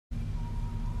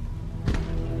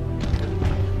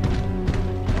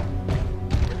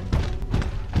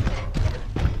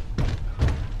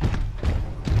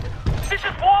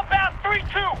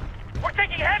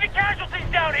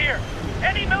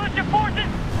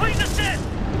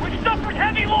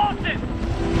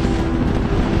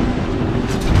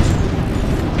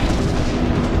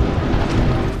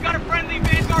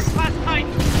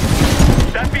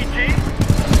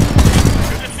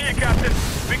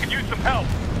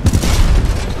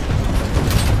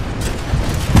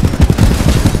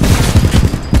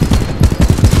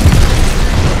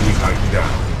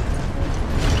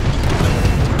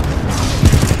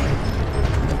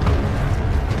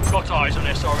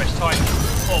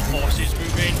Forces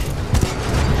moving.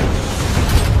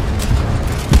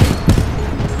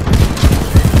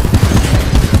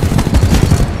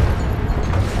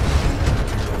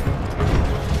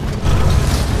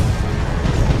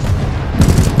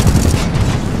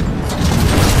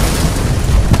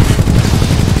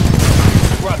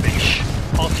 Rubbish.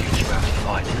 I'll teach you how to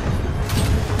fight.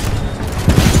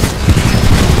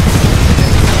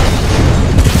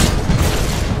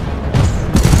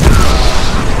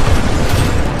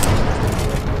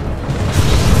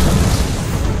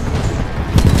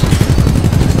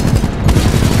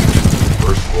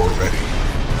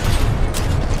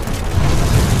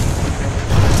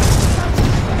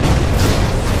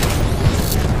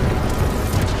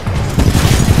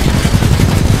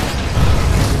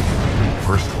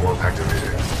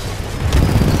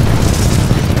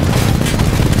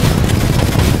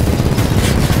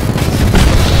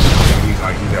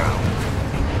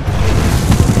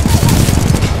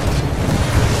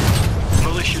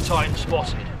 Titan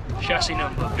spotted. Chassis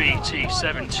number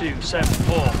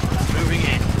BT7274. Moving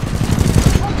in.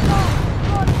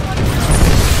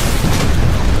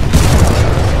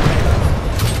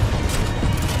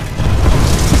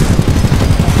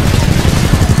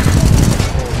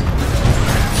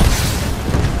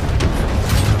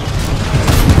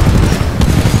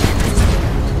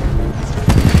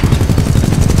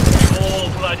 All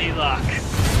bloody luck.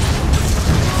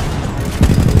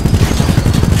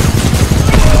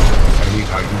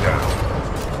 Titan down.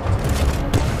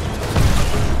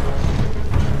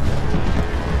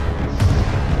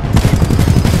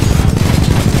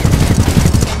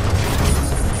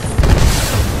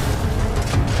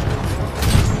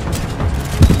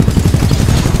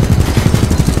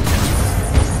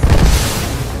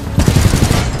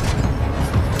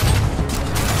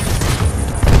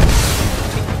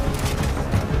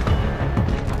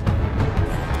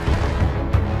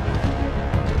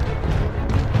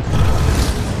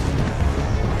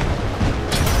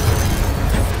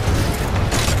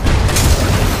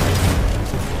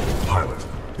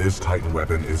 This Titan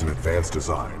weapon is an advanced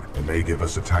design and may give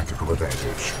us a tactical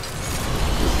advantage.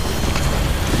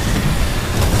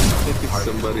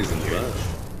 Somebody's in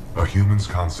love. A human's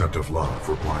concept of love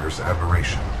requires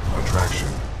admiration, attraction,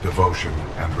 devotion,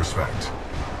 and respect.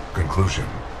 Conclusion: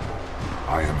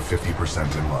 I am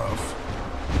 50% in love.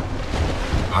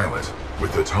 Pilot,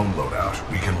 with the tone loadout,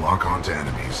 we can lock onto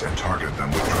enemies and target them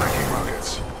with tracking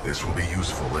rockets. This will be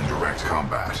useful in direct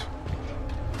combat.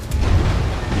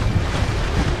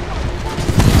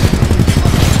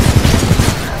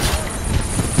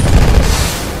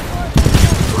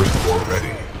 First floor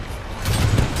ready.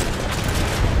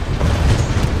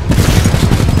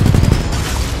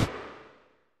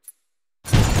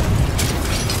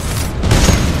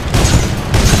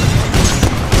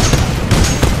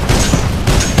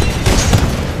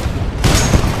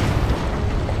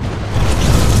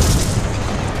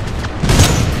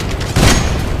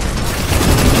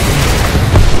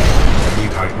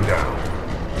 Titan down.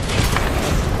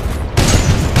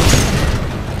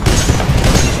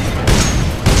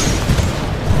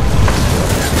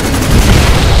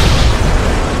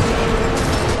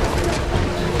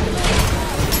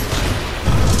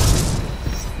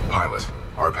 Pilot,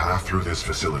 our path through this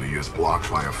facility is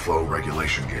blocked by a flow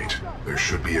regulation gate. There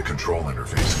should be a control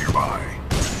interface nearby.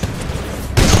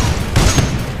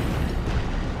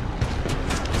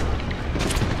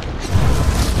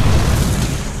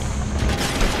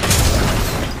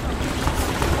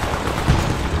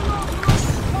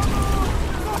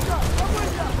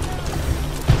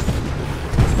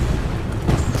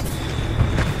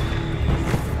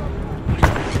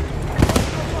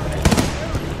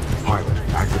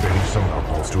 Activating sonar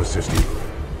pulse to assist you.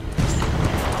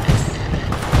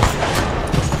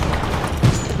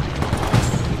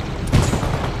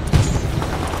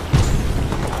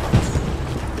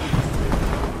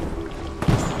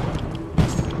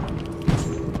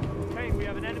 Hey, we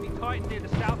have an enemy Titan near the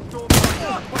south door.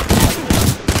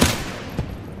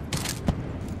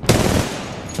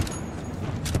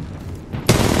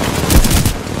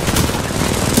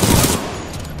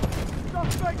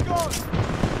 Suspect gone!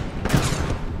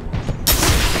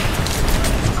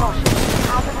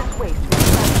 Hazardous waste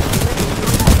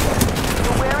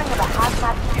the wearing of a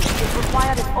hazmat suit is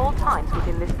required at all times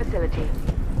within this facility.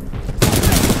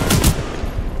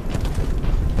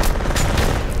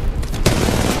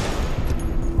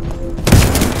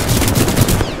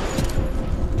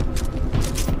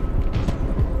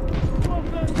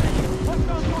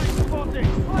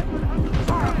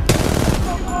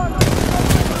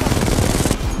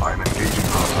 I'm engaging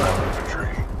hostile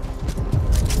infantry.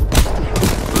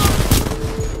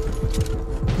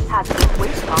 Hazardous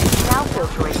waste pump now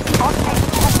filtering. On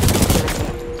exit testing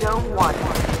facility, Dome 1.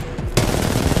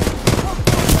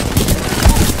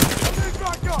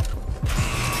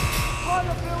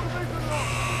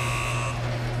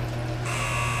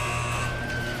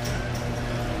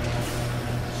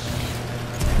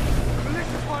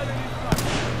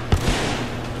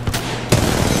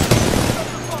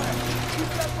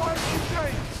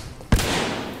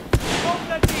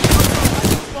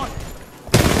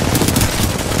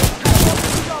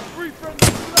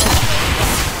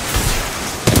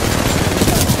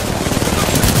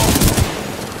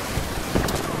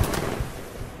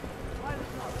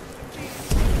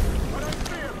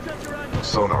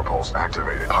 Sonar pulse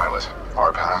activated. Pilot,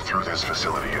 our path through this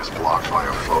facility is blocked by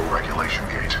a flow regulation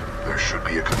gate. There should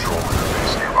be a control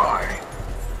interface nearby.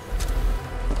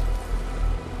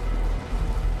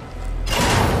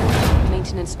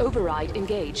 Maintenance override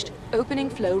engaged. Opening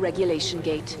flow regulation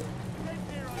gate.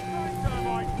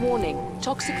 Warning,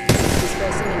 toxic fumes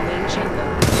dispersing in main chamber.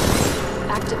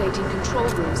 Activating control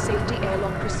room safety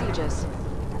airlock procedures.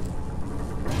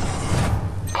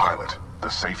 Pilot, the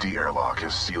safety airlock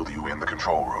has sealed you in the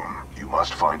control room. You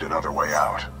must find another way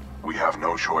out. We have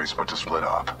no choice but to split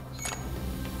up.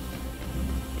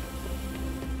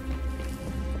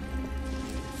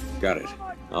 Got it.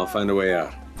 I'll find a way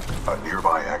out. A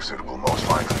nearby exit will most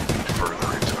likely lead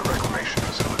further into the reclamation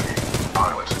facility.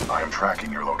 Pilot, I am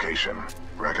tracking your location.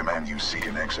 Recommend you seek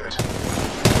an exit.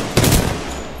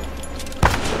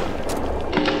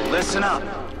 Listen up.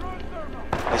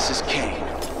 This is Kane.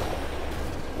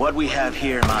 What we have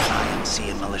here, my IMC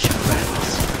and militia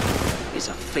friends, is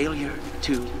a failure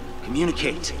to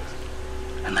communicate.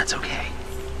 And that's okay.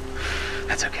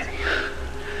 That's okay.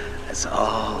 That's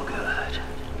all good.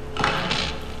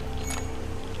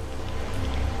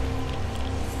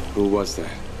 Who was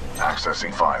that?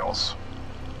 Accessing files.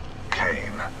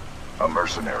 Kane, a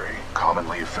mercenary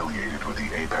commonly affiliated with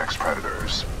the Apex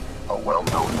Predators, a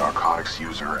well-known narcotics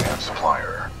user and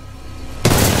supplier.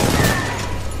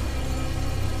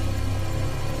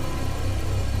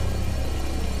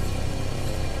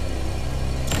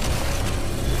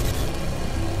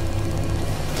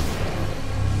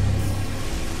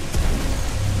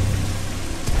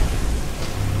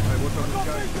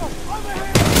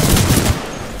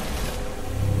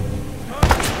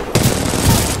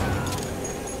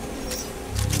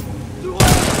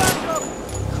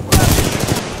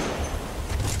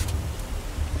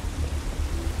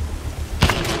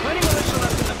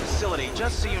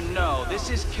 Just so you know, this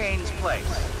is Kane's place.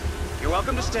 You're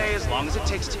welcome to stay as long as it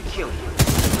takes to kill you.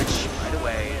 Which, by the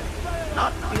way,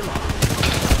 not be long.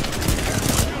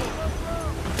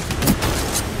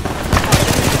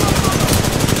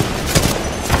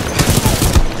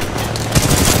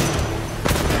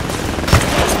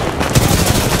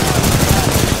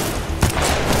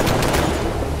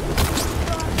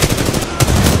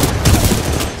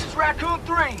 This is Raccoon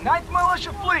 3, 9th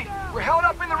Militia Fleet. We're held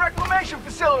up in the reclamation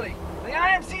facility. The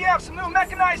IMC have some new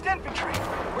mechanized infantry.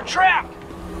 We're trapped.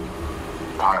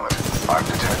 Pilot, I'm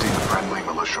detecting friendly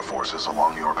militia forces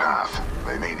along your path.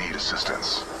 They may need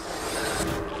assistance.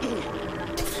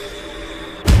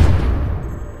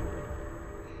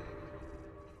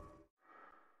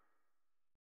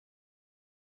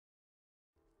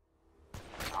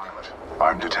 Pilot,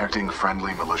 I'm detecting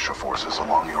friendly militia forces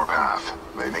along your path.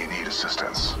 They may need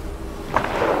assistance.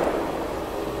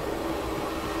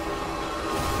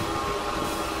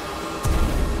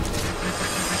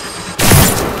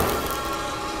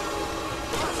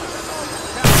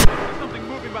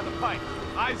 By the pipe.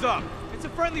 Eyes up. It's a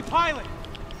friendly pilot.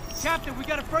 Captain, we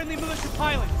got a friendly militia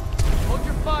pilot. Hold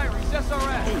your fire. He's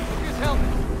SRS. Look at his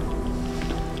helmet.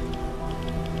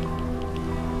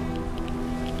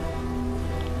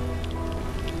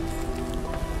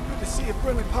 Good to see a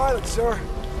friendly pilot, sir.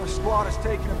 Our squad is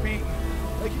taking a beating.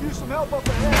 They can use some help up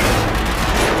ahead.